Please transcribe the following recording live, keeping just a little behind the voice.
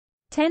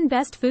10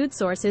 Best Food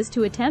Sources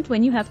to Attempt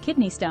When You Have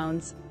Kidney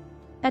Stones.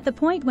 At the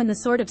point when the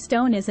sort of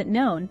stone isn't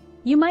known,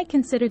 you might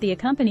consider the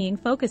accompanying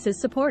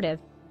focuses supportive.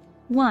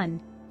 1.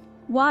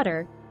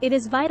 Water. It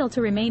is vital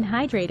to remain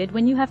hydrated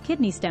when you have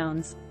kidney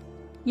stones.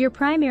 Your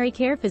primary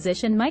care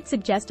physician might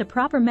suggest a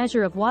proper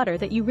measure of water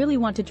that you really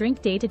want to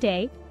drink day to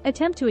day.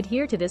 Attempt to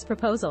adhere to this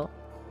proposal.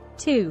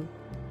 2.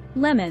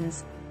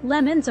 Lemons.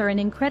 Lemons are an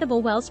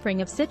incredible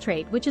wellspring of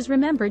citrate which is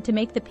remembered to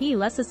make the pee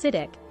less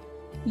acidic.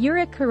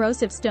 Uric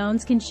corrosive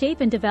stones can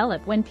shape and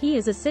develop when pee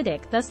is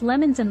acidic, thus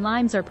lemons and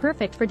limes are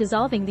perfect for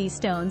dissolving these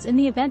stones in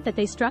the event that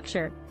they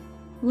structure.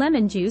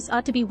 Lemon juice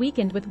ought to be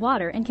weakened with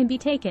water and can be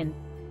taken.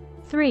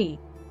 3.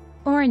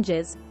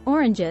 Oranges.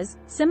 Oranges,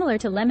 similar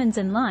to lemons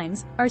and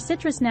limes, are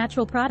citrus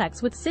natural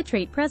products with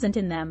citrate present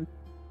in them.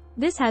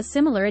 This has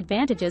similar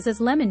advantages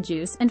as lemon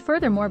juice and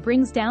furthermore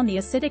brings down the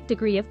acidic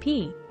degree of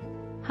pee.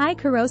 High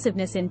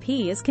corrosiveness in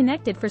pee is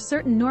connected for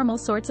certain normal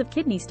sorts of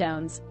kidney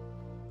stones.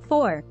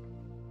 4.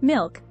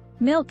 Milk.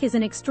 Milk is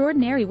an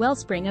extraordinary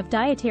wellspring of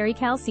dietary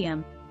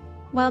calcium.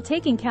 While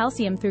taking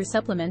calcium through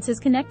supplements is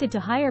connected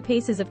to higher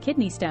paces of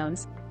kidney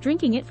stones,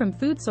 drinking it from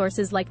food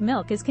sources like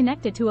milk is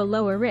connected to a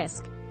lower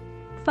risk.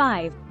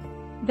 5.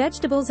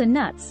 Vegetables and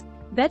nuts.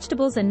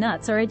 Vegetables and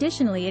nuts are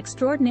additionally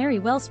extraordinary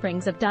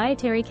wellsprings of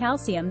dietary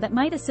calcium that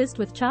might assist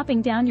with chopping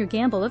down your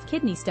gamble of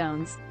kidney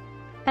stones.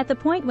 At the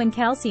point when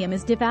calcium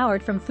is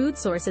devoured from food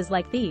sources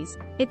like these,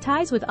 it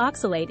ties with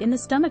oxalate in the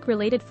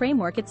stomach-related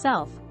framework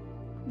itself.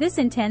 This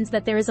intends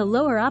that there is a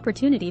lower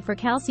opportunity for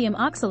calcium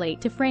oxalate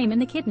to frame in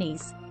the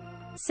kidneys.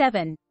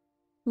 7.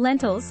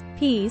 Lentils,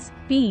 peas,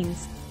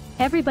 beans.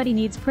 Everybody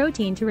needs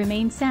protein to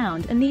remain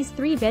sound, and these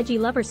 3 veggie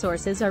lover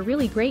sources are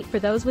really great for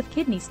those with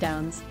kidney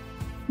stones.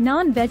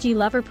 Non-veggie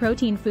lover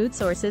protein food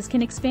sources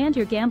can expand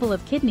your gamble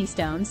of kidney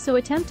stones, so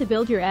attempt to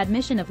build your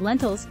admission of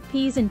lentils,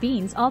 peas and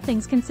beans, all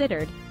things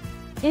considered.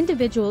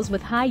 Individuals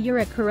with high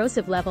uric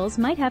corrosive levels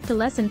might have to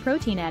lessen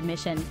protein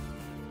admission.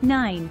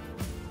 9.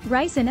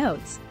 Rice and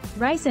oats.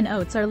 Rice and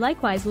oats are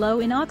likewise low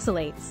in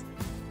oxalates.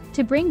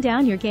 To bring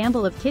down your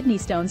gamble of kidney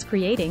stones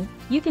creating,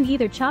 you can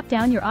either chop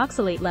down your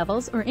oxalate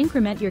levels or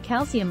increment your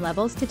calcium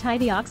levels to tie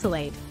the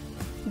oxalate.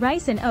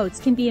 Rice and oats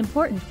can be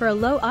important for a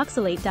low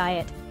oxalate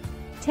diet.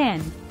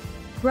 10.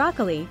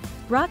 Broccoli.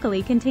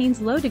 Broccoli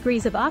contains low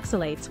degrees of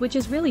oxalates, which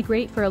is really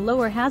great for a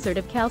lower hazard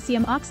of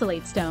calcium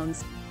oxalate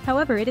stones.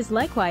 However, it is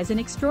likewise an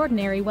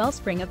extraordinary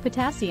wellspring of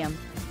potassium.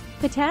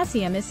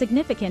 Potassium is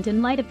significant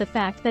in light of the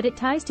fact that it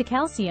ties to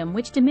calcium,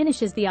 which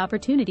diminishes the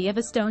opportunity of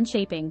a stone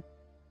shaping.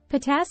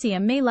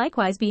 Potassium may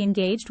likewise be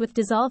engaged with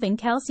dissolving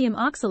calcium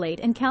oxalate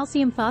and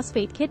calcium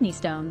phosphate kidney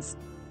stones.